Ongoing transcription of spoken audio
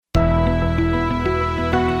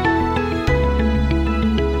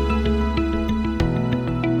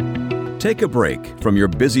Take a break from your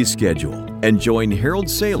busy schedule and join Harold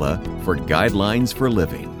Sala for Guidelines for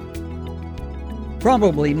Living.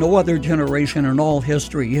 Probably no other generation in all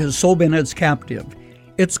history has so been its captive.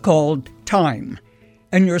 It's called time,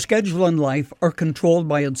 and your schedule and life are controlled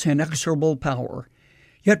by its inexorable power.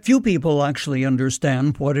 Yet few people actually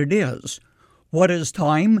understand what it is. What is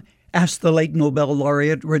time? Asked the late Nobel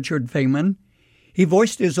laureate Richard Feynman. He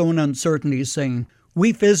voiced his own uncertainty, saying,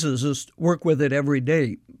 "We physicists work with it every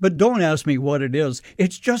day, but don't ask me what it is.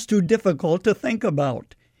 It's just too difficult to think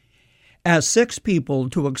about." Ask 6 people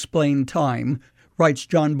to explain time, writes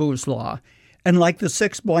John Boozlaw, and like the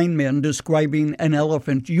 6 blind men describing an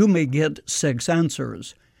elephant, you may get 6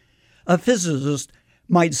 answers. A physicist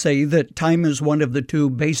might say that time is one of the 2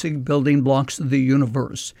 basic building blocks of the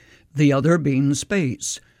universe, the other being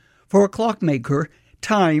space. For a clockmaker,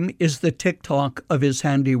 time is the tick-tock of his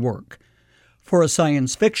handiwork. For a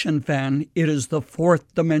science fiction fan, it is the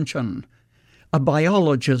 4th dimension. A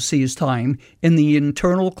biologist sees time in the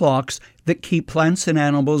internal clocks that keep plants and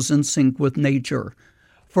animals in sync with nature.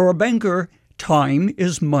 For a banker, time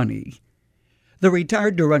is money. The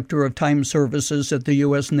retired director of time services at the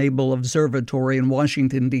U.S. Naval Observatory in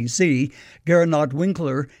Washington, D.C., Gernot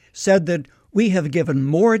Winkler, said that we have given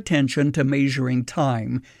more attention to measuring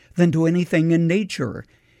time than to anything in nature.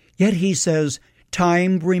 Yet, he says,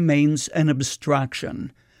 time remains an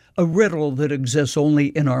abstraction, a riddle that exists only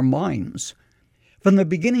in our minds. From the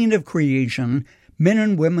beginning of creation, men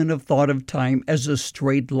and women have thought of time as a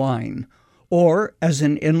straight line, or as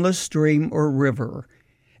an endless stream or river.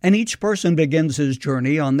 And each person begins his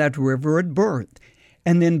journey on that river at birth,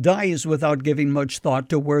 and then dies without giving much thought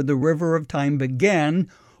to where the river of time began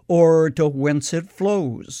or to whence it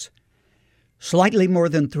flows. Slightly more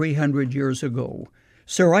than 300 years ago,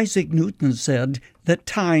 Sir Isaac Newton said that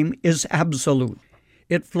time is absolute.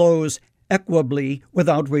 It flows equably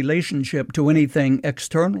without relationship to anything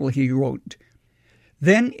external, he wrote.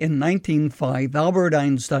 Then, in 1905, Albert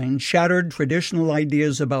Einstein shattered traditional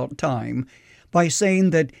ideas about time by saying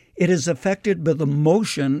that it is affected by the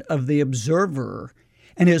motion of the observer,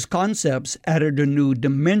 and his concepts added a new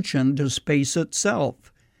dimension to space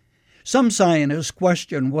itself. Some scientists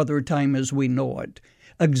question whether time as we know it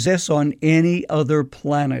exists on any other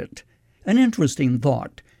planet. An interesting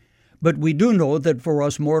thought. But we do know that for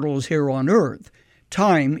us mortals here on Earth,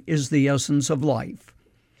 time is the essence of life.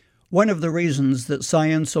 One of the reasons that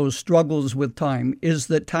science so struggles with time is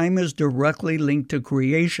that time is directly linked to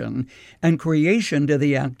creation, and creation to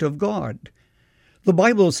the act of God. The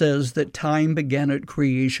Bible says that time began at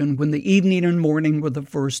creation when the evening and morning were the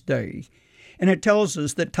first day. And it tells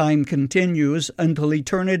us that time continues until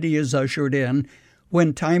eternity is ushered in,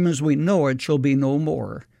 when time as we know it shall be no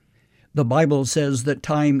more. The Bible says that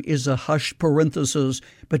time is a hushed parenthesis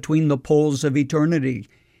between the poles of eternity,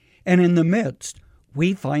 and in the midst,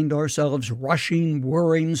 we find ourselves rushing,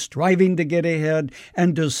 worrying, striving to get ahead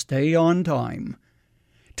and to stay on time.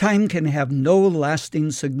 Time can have no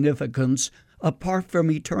lasting significance apart from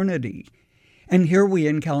eternity, and here we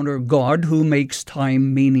encounter God who makes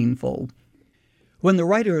time meaningful. When the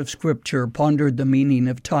writer of Scripture pondered the meaning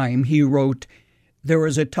of time, he wrote, "There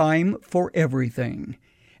is a time for everything,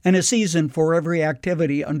 and a season for every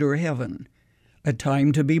activity under heaven, a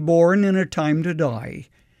time to be born and a time to die,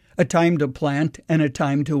 a time to plant and a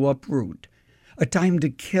time to uproot, a time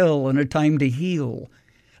to kill and a time to heal,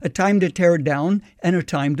 a time to tear down and a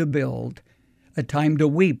time to build, a time to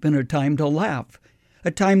weep and a time to laugh,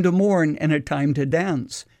 a time to mourn and a time to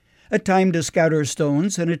dance, a time to scatter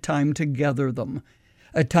stones and a time to gather them,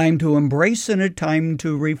 a time to embrace and a time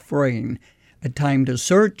to refrain, a time to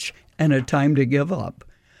search and a time to give up,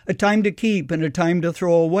 a time to keep and a time to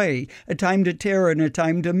throw away, a time to tear and a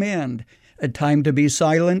time to mend, a time to be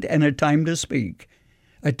silent and a time to speak,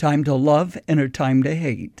 a time to love and a time to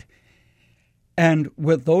hate." And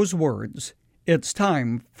with those words, it's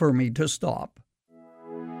time for me to stop.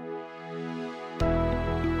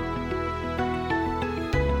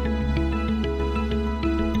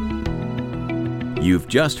 You've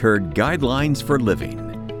just heard Guidelines for Living.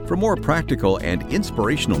 For more practical and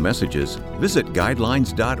inspirational messages, visit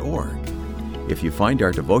guidelines.org. If you find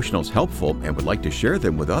our devotionals helpful and would like to share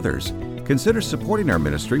them with others, consider supporting our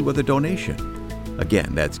ministry with a donation.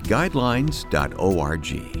 Again, that's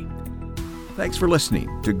guidelines.org. Thanks for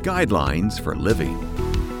listening to Guidelines for Living.